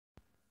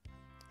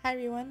Hi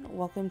everyone,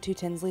 welcome to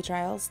Tinsley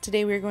Trials.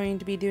 Today we're going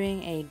to be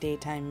doing a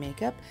daytime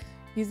makeup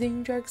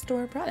using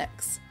drugstore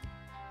products.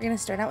 We're going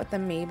to start out with the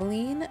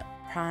Maybelline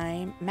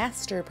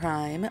Master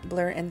Prime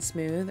Blur and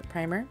Smooth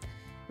Primer.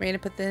 We're going to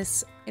put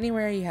this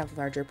anywhere you have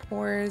larger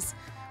pores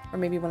or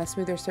maybe want a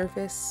smoother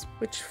surface,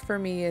 which for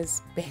me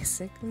is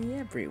basically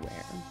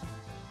everywhere.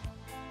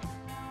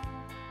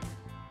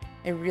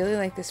 I really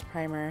like this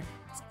primer.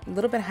 It's a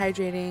little bit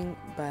hydrating,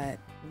 but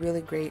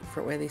really great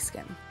for oily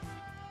skin.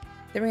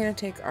 Then we're going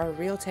to take our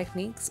Real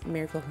Techniques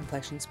Miracle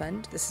Complexion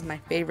Sponge. This is my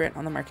favorite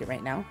on the market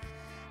right now.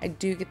 I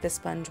do get this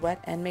sponge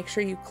wet and make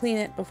sure you clean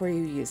it before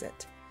you use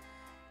it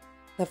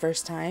the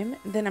first time.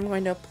 Then I'm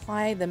going to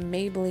apply the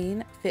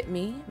Maybelline Fit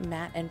Me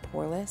Matte and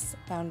Poreless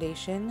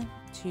Foundation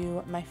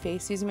to my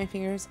face using my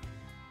fingers.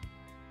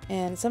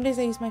 And some days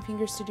I use my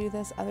fingers to do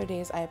this, other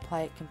days I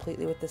apply it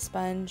completely with the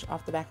sponge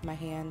off the back of my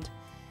hand.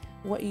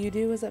 What you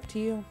do is up to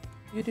you.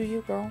 You do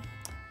you, girl.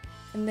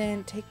 And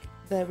then take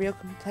the Real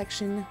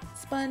Complexion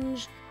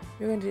sponge.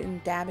 You're going to do it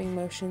in dabbing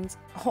motions.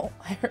 Oh,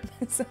 I hurt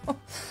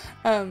myself.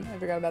 I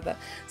forgot about that.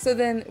 So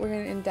then we're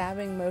going to, in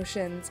dabbing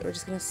motions, we're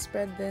just going to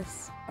spread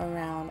this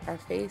around our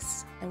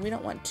face. And we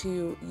don't want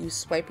to use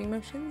swiping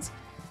motions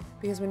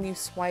because when you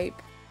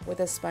swipe with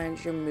a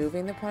sponge, you're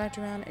moving the product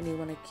around and you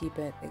want to keep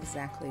it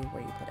exactly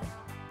where you put it.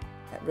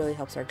 That really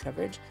helps our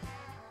coverage.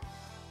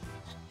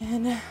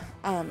 And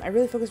I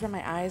really focus around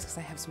my eyes because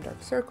I have some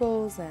dark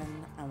circles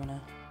and I want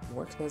to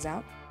work those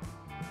out.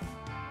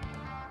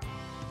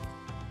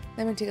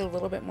 Then I'm going to take a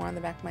little bit more on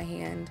the back of my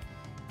hand,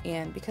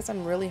 and because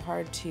I'm really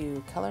hard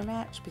to color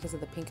match because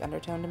of the pink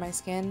undertone to my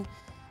skin,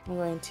 I'm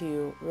going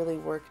to really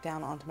work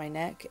down onto my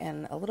neck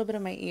and a little bit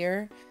of my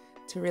ear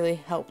to really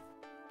help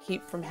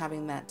keep from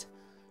having that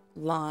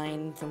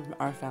line from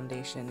our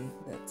foundation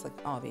that's like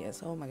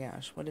obvious. Oh my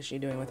gosh, what is she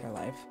doing with her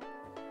life?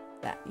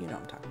 That, you know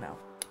what I'm talking about.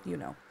 You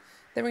know.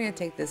 Then we're going to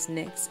take this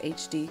NYX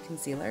HD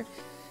Concealer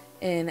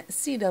in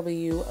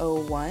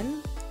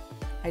CW-01.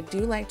 I do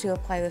like to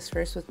apply this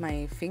first with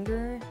my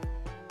finger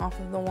off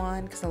of the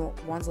wand because the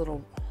wand's a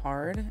little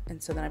hard,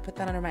 and so then I put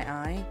that under my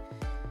eye.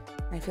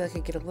 And I feel like I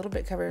get a little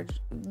bit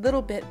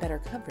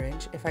better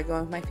coverage if I go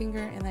with my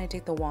finger and then I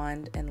take the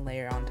wand and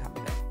layer on top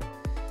of it.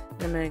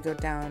 Then I'm going to go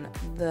down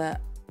the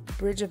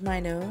bridge of my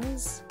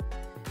nose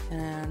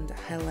and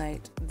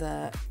highlight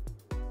the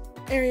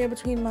area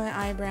between my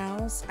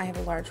eyebrows. I have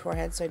a large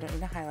forehead, so I don't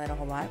need to highlight a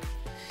whole lot.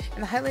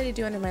 And the highlight I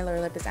do under my lower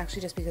lip is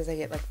actually just because I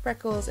get like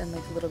freckles and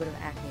like a little bit of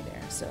acne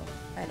there, so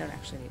I don't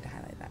actually need to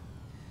highlight that.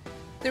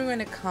 Then we're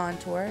going to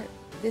contour.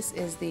 This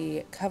is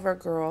the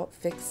CoverGirl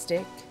Fix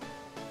Stick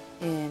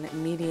in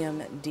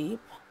medium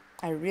deep.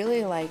 I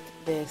really like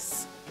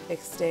this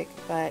fix stick,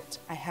 but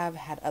I have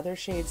had other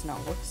shades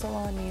not work so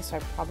well on me, so I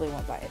probably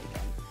won't buy it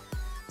again.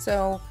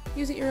 So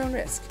use at your own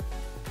risk.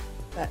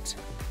 But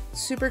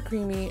super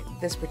creamy,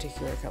 this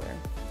particular color.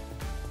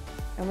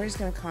 And we're just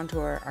going to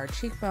contour our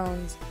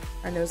cheekbones,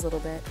 our nose a little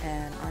bit,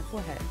 and our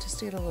forehead just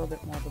to get a little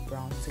bit more of a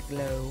bronzy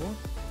glow.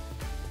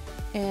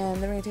 And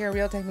then we're going to take our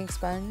Real Techniques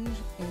sponge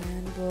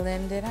and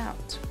blend it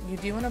out. You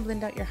do want to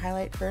blend out your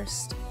highlight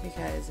first,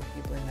 because if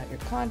you blend out your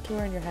contour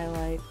and your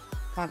highlight,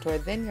 contour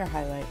then your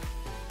highlight,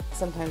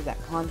 sometimes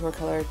that contour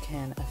color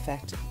can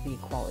affect the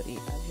quality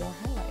of your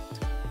highlight.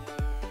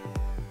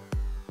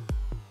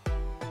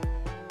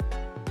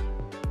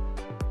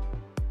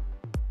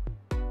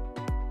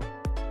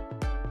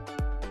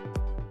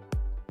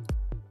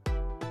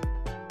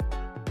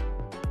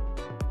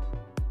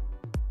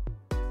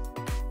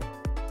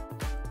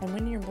 And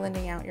when you're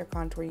blending out your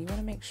contour, you want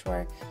to make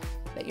sure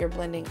that you're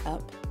blending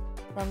up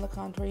from the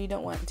contour. You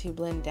don't want to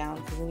blend down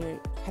because then you're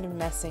kind of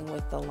messing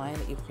with the line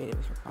that you've created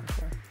with your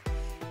contour.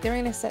 Then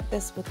we're going to set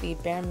this with the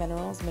Bare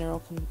Minerals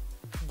Mineral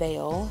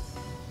Veil.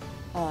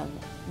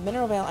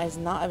 Mineral Veil is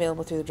not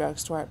available through the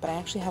drugstore, but I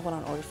actually have one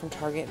on order from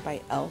Target by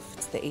e.l.f.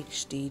 It's the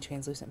HD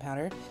translucent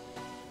powder.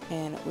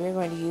 And we're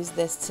going to use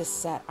this to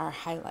set our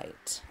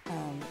highlight.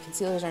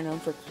 Concealers are known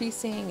for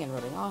creasing and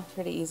rubbing off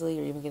pretty easily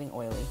or even getting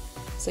oily.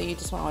 So you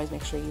just want to always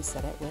make sure you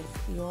set it with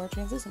your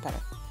translucent powder.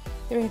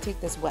 Then we're going to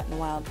take this Wet n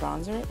Wild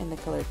bronzer in the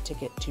color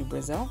Ticket to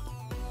Brazil.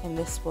 And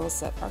this will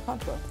set our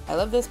contour. I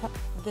love this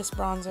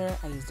bronzer.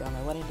 I used it on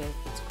my wedding day.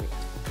 It's great.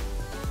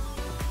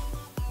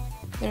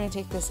 Then we're going to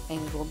take this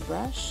angled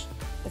brush.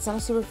 It's not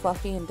a super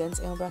fluffy and dense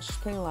angled brush. It's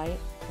pretty light.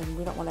 And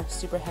we don't want a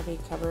super heavy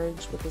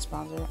coverage with this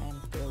bronzer.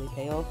 I'm fairly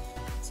pale,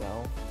 so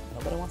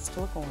nobody wants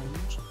to look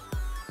orange.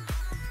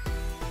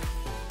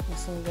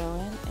 Just going to go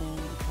in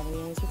and cover the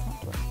areas with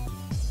contour.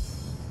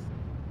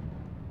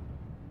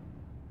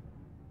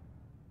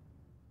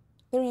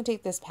 Then we're going to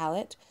take this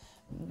palette,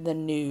 the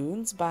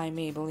Nudes by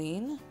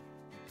Maybelline.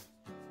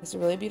 It's a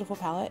really beautiful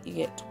palette. You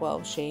get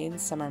 12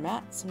 shades. Some are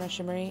matte, some are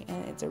shimmery,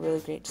 and it's a really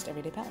great just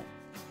everyday palette.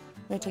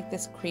 We're going to take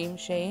this cream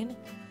shade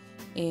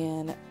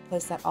and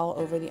place that all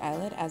over the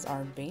eyelid as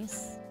our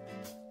base.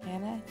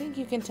 And I think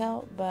you can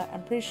tell, but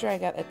I'm pretty sure I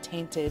got a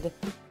tainted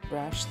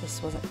brush.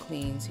 This wasn't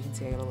clean, so you can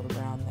see I got a little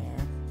brown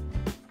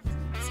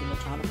there. See me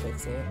trying to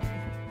fix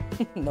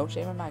it. No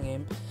shame in my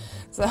game.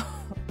 So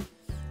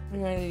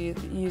I'm going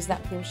to use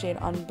that cream shade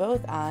on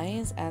both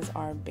eyes as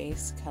our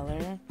base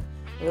color.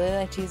 I really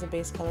like to use a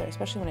base color,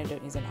 especially when I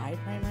don't use an eye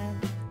primer.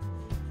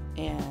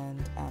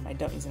 And I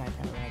don't use an eye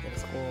primer when I go to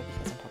school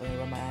because I'm probably going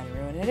to rub my eye and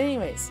ruin it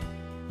anyways.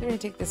 We're going to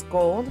take this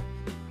gold.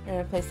 We're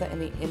going to place that in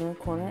the inner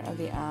corner of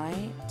the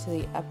eye to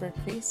the upper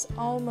crease,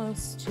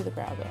 almost to the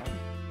brow bone.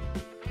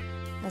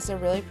 That's a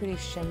really pretty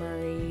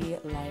shimmery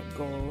light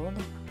gold.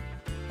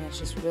 And it's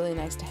just really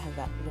nice to have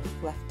that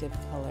reflective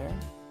color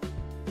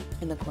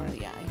in the corner of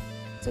the eye.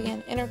 So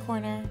again, inner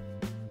corner,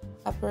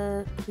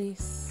 upper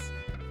crease,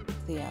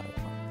 the outer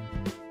corner.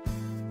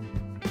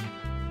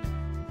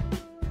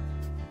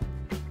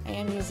 I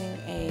am using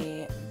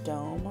a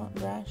dome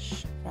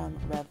brush from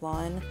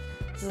Revlon.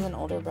 This is an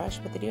older brush,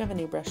 but they do have a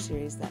new brush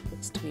series that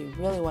looks to be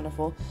really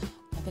wonderful.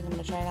 I think I'm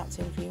going to try it out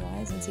soon for you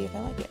guys and see if I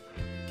like it.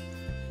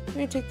 I'm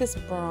going to take this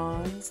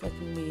bronze, like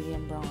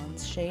medium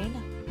bronze shade.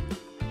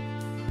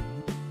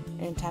 I'm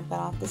going to tap that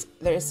off.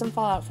 There is some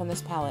fallout from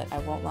this palette, I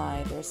won't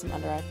lie. There is some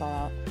under eye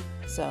fallout,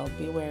 so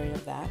be wary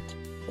of that.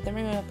 But then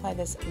we're going to apply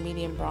this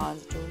medium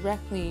bronze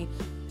directly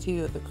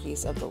to the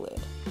crease of the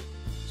lid.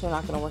 So we're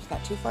not going to work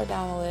that too far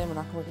down the lid, we're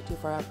not going to work it too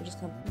far up, we're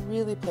just going to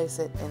really place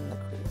it in the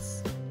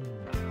crease.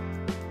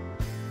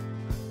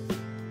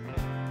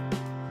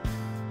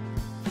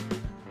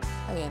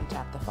 Again,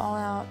 tap the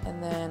fallout,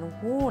 and then,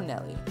 whoo,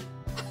 Nelly.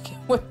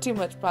 Way too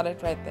much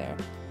product right there.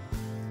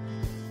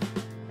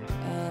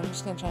 And I'm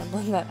just going to try and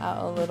blend that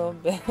out a little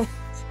bit.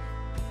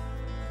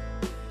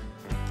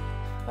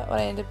 But what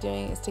I end up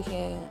doing is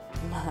taking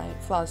my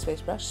Flawless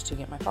Face brush to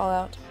get my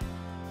fallout,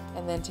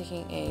 and then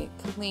taking a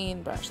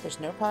clean brush. There's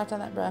no product on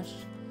that brush,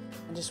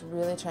 and just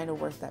really trying to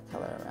work that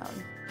color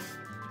around.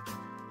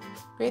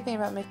 Great thing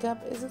about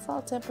makeup is it's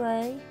all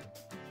temporary.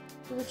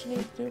 Do what you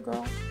need to do,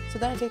 girl. So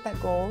then I take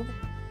that gold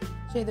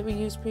shade that we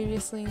used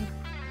previously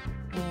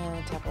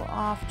and tap it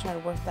off, try to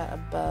work that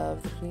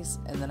above the crease,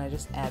 and then I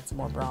just add some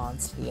more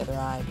bronze to the other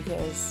eye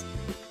because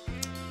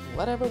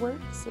whatever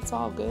works, it's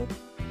all good.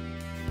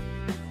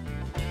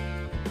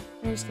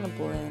 We're just going to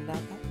blend out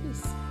that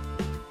crease.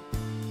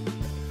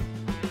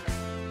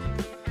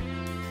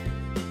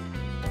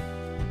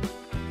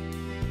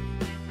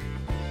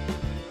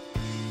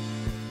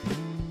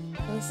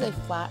 This is a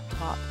flat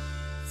top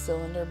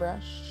cylinder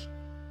brush,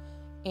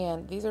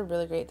 and these are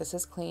really great. This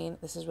is clean.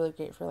 This is really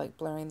great for like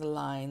blurring the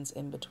lines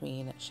in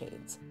between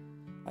shades.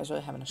 I was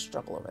really having a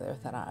struggle over there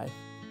with that eye.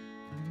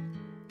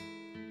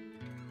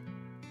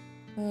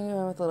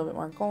 And with a little bit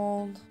more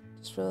gold,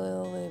 just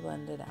really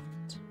blend it out.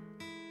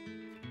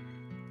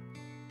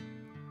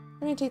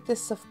 I'm going to take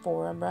this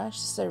Sephora brush.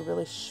 This is a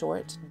really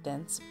short,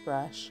 dense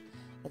brush.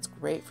 It's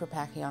great for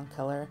packing on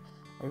color.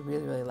 I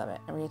really love it.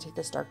 And we're going to take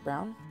this dark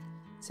brown,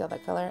 see all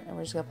that color, and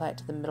we're just going to apply it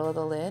to the middle of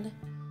the lid.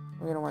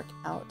 We're going to work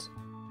out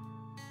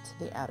to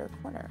the outer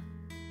corner.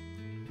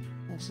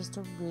 And it's just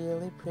a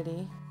really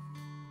pretty,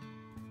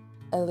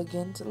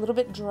 elegant, a little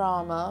bit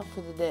drama for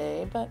the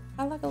day, but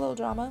I like a little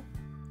drama.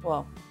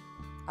 Well,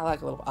 I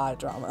like a little eye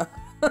drama.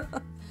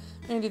 I'm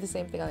going to do the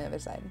same thing on the other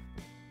side.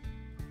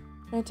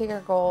 We're going to take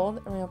our gold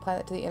and we're going to apply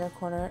that to the inner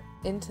corner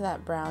into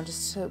that brown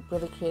just to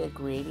really create a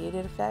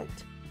gradiated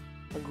effect.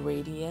 A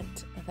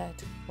gradient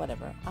effect.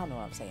 Whatever. I don't know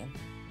what I'm saying.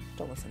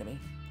 Don't listen to me.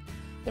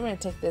 Then we're going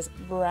to take this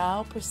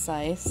Brow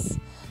Precise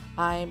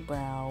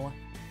Eyebrow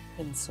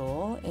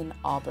Pencil in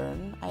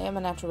Auburn. I am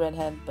a natural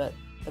redhead, but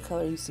the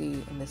color you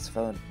see in this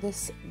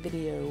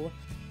video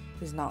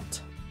is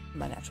not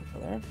my natural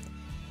color.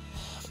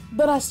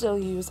 But I still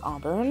use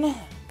Auburn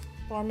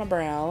for my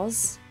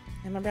brows.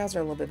 And my brows are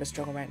a little bit of a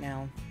struggle right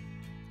now.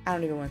 I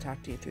don't even want to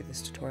talk to you through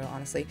this tutorial,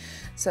 honestly.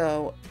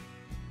 So,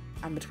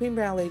 I'm between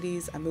brow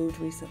ladies. I moved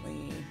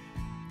recently,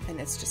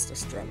 and it's just a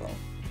struggle.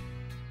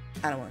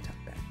 I don't want to talk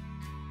about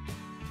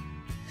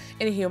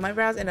it. Anywho, my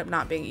brows end up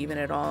not being even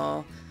at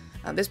all.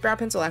 This brow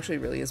pencil actually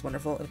really is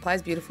wonderful. It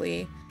applies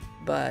beautifully,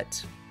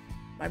 but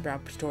my brow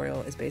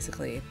tutorial is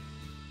basically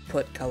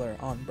put color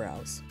on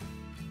brows.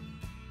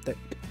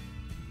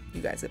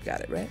 You guys have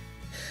got it, right?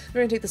 We're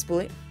going to take the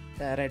spoolie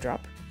that I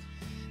dropped.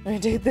 We're going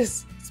to take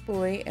this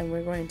spoolie and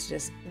we're going to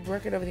just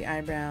work it over the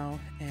eyebrow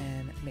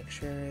and make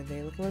sure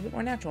they look a little bit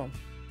more natural.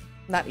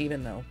 Not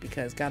even though,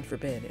 because God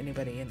forbid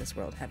anybody in this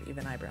world have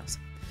even eyebrows.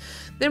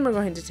 Then we're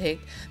going to take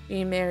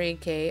the Mary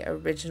Kay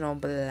Original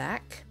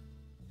Black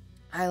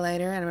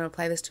highlighter and I'm going to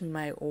apply this to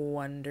my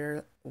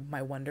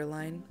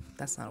Wonderline.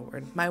 That's not a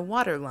word. My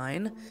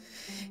waterline.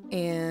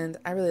 And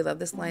I really love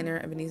this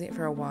liner. I've been using it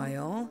for a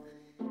while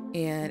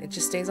and it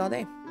just stays all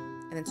day.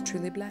 And it's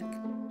truly black.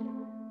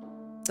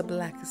 The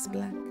blackest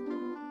black.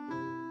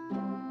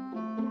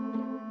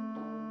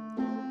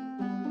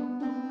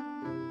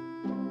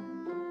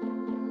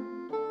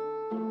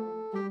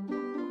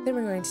 Then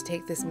we're going to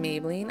take this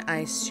Maybelline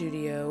Eye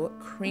Studio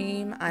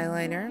Cream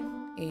Eyeliner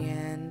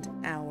and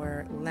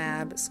our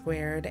Lab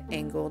Squared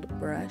Angled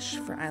Brush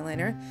for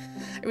eyeliner.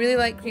 I really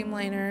like cream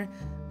liner.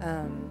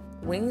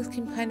 Wings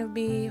can kind of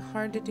be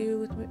hard to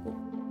do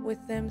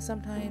with them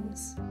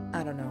sometimes.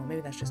 I don't know,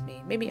 maybe that's just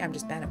me. Maybe I'm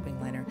just bad at wing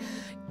liner,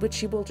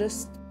 which you will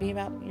just be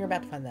you're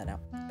about to find that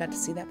out. About to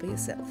see that for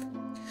yourself.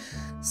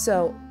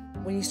 So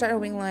when you start a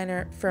wing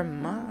liner, for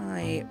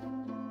my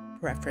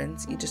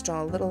preference, you just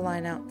draw a little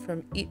line out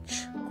from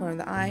each corner of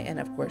the eye, and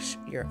of course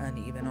you're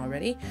uneven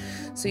already,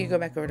 so you go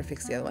back over to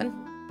fix the other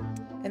one.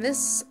 And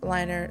this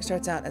liner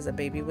starts out as a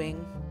baby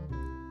wing,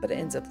 but it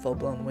ends up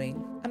full-blown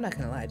wing. I'm not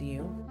gonna lie to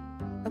you.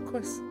 Of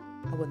course,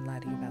 I wouldn't lie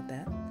to you about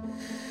that.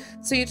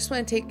 So you just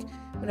want to take,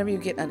 whenever you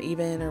get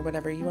uneven or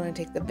whatever, you want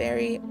to take the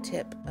very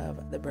tip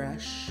of the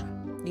brush.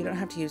 You don't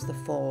have to use the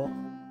full,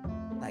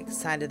 like,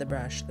 side of the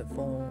brush, the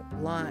full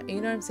line,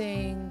 you know what I'm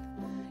saying?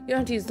 You don't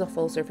have to use the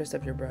full surface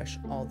of your brush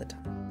all the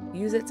time.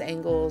 Use its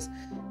angles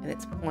and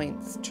its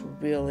points to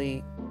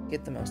really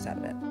get the most out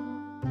of it.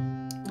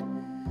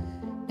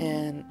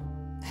 And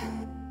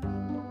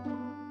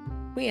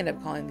we end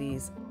up calling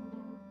these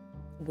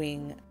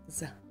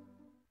wings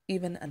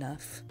even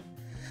enough.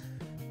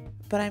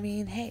 But I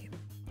mean, hey,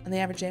 on the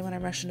average day when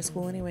I'm rushing to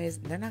school anyways,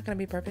 they're not going to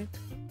be perfect.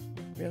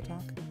 Real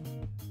talk.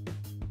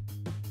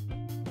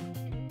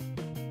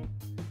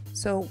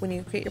 So when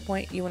you create your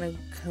point, you want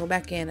to go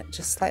back in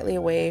just slightly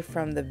away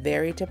from the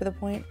very tip of the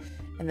point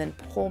and then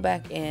pull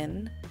back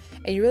in.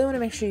 And you really want to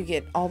make sure you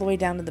get all the way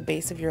down to the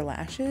base of your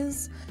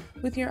lashes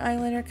with your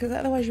eyeliner, because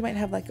otherwise you might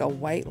have like a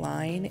white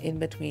line in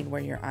between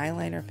where your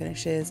eyeliner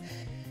finishes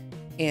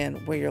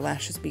and where your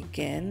lashes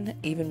begin,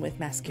 even with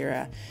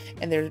mascara.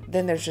 And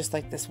then there's just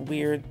like this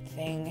weird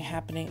thing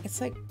happening.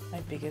 It's like my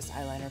biggest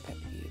eyeliner pet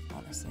peeve,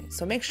 honestly.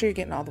 So make sure you're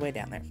getting all the way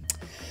down there.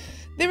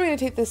 Then we're going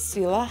to take this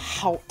Stila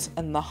Haute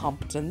and the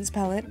Hamptons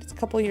palette. It's a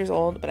couple years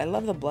old, but I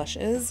love the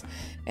blushes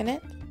in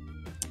it.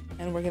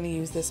 And we're going to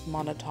use this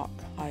Montauk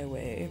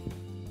Highway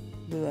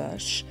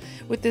blush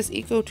with this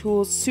Eco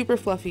Tools super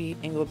fluffy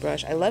angled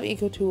brush. I love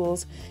Eco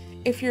Tools.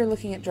 If you're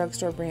looking at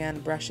drugstore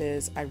brand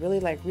brushes, I really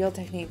like Real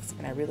Techniques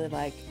and I really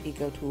like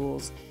Eco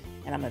Tools.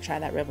 And I'm going to try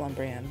that Revlon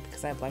brand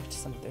because I've liked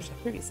some of their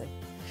stuff previously.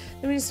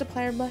 Then we just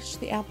apply our blush to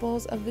the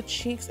apples of the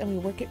cheeks and we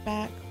work it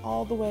back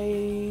all the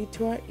way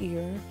to our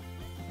ear.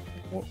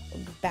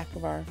 Back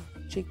of our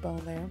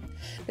cheekbone there.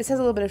 This has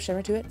a little bit of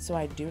shimmer to it, so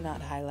I do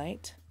not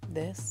highlight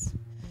this.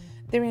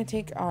 Then we're going to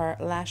take our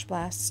Lash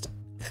Blast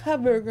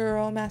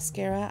CoverGirl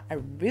mascara. I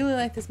really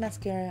like this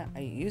mascara. I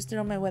used it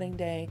on my wedding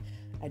day.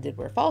 I did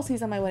wear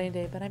falsies on my wedding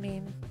day, but I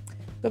mean,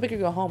 go big or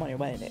go home on your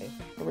wedding day.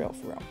 For real,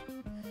 for real.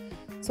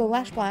 So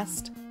Lash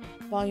Blast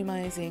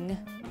Volumizing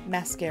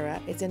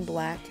Mascara. It's in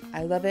black.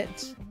 I love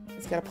it.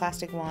 It's got a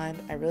plastic wand.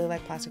 I really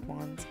like plastic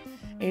wands.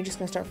 And you're just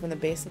going to start from the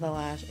base of the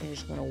lash and you're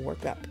just going to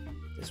work up.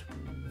 Just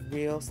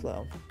real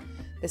slow.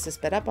 This is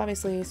sped up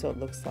obviously, so it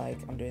looks like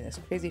I'm doing this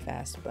crazy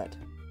fast, but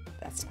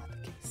that's not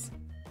the case.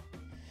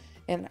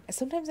 And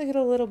sometimes I get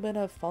a little bit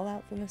of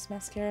fallout from this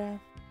mascara,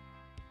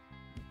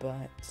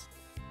 but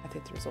I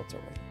think the results are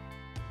worth it.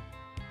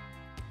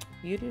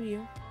 You do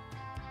you.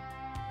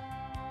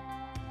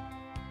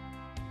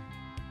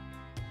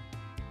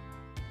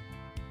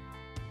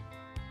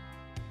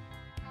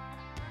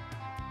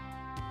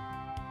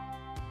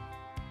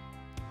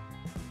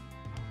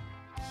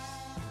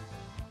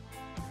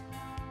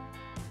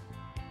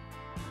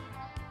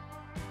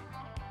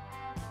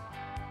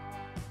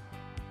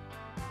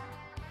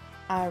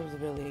 I was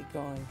really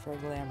going for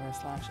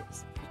glamorous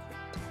lashes.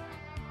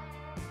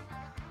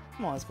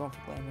 I'm always going for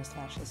glamorous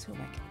lashes. Who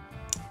am I kidding?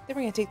 Then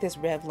we're going to take this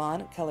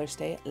Revlon Color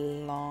Stay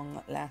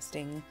Long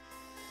Lasting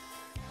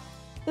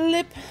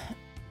Lip.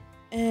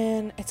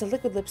 And it's a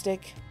liquid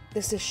lipstick.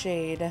 This is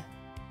shade...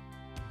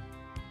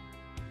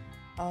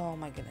 Oh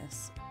my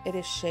goodness. It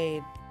is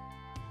shade...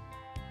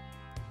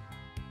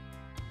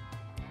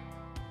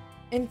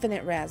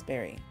 Infinite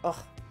Raspberry. Ugh.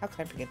 How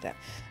can I forget that?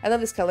 I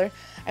love this color.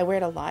 I wear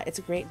it a lot. It's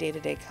a great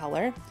day-to-day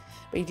color.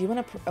 But you do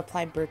want to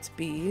apply Burt's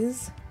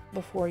Bees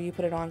before you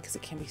put it on because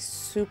it can be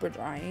super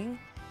drying.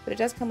 But it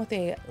does come with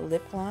a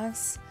lip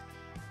gloss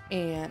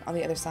and on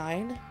the other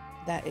side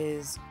that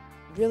is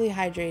really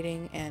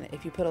hydrating. And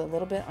if you put a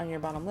little bit on your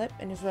bottom lip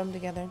and just rub them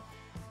together,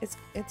 it's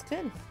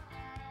good.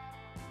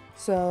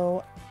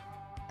 So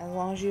as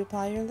long as you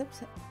apply your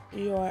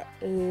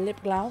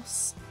lip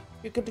gloss,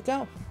 you're good to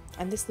go.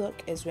 And this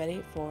look is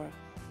ready for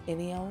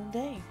any old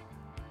day.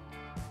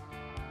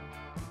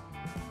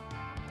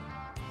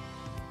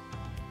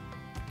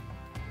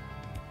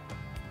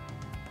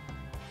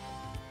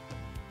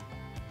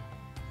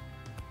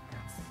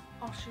 That's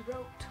all she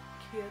wrote,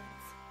 kids.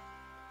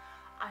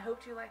 I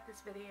hope you like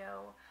this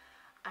video.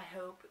 I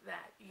hope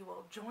that you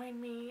will join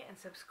me and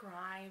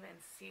subscribe and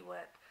see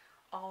what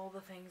all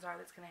the things are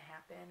that's going to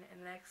happen in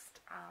the next,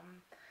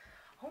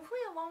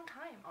 hopefully a long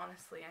time,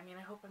 honestly. I mean,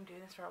 I hope I'm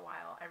doing this for a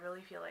while. I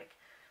really feel like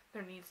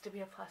there needs to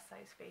be a plus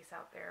size face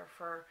out there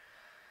for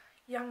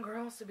young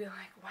girls to be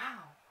like,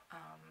 wow,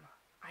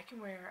 I can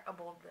wear a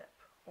bold lip,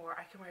 or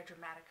I can wear a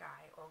dramatic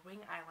eye, or wing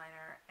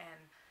eyeliner, and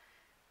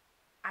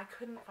I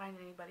couldn't find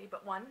anybody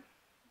but one.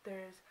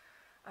 There's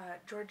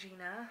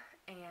Georgina,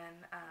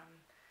 and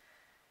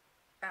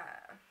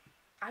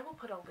I will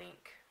put a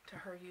link to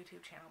her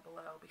YouTube channel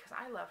below because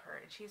I love her,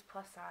 and she's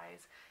plus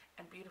size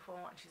and beautiful,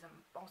 and she's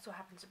also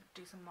happens to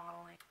do some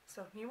modeling.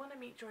 So if you want to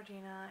meet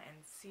Georgina and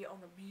see all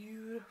the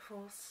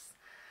beautiful,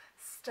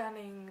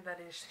 stunning that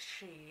is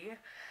she,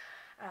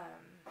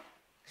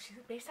 She's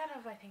based out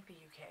of, I think, the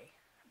UK,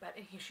 but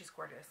she's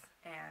gorgeous,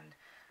 and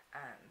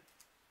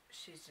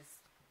she's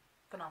just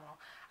phenomenal.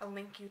 I'll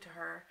link you to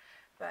her,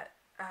 but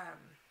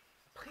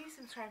please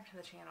subscribe to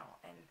the channel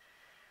and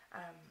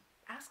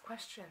ask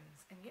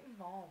questions and get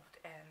involved.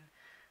 And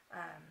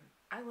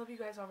I love you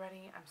guys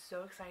already. I'm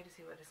so excited to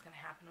see what is going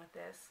to happen with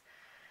this.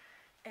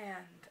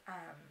 And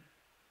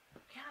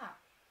yeah,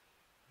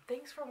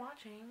 thanks for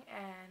watching,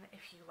 and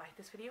if you like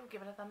this video,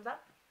 give it a thumbs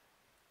up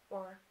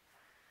or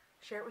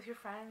share it with your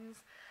friends.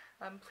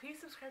 Please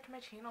subscribe to my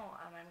channel.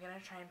 I'm going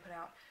to try and put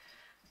out,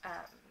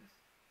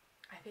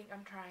 I think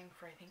I'm trying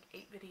for,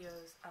 8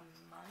 videos a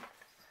month.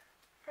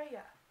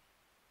 Freya.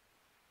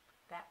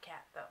 That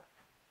cat, though.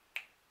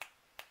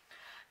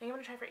 I think I'm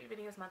going to try for 8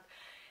 videos a month,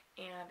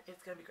 and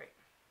it's going to be great.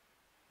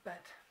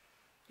 But,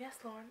 yes,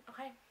 Lauren.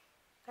 Okay.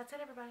 That's it,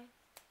 everybody.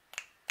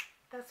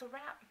 That's a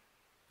wrap.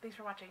 Thanks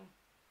for watching.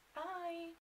 Bye.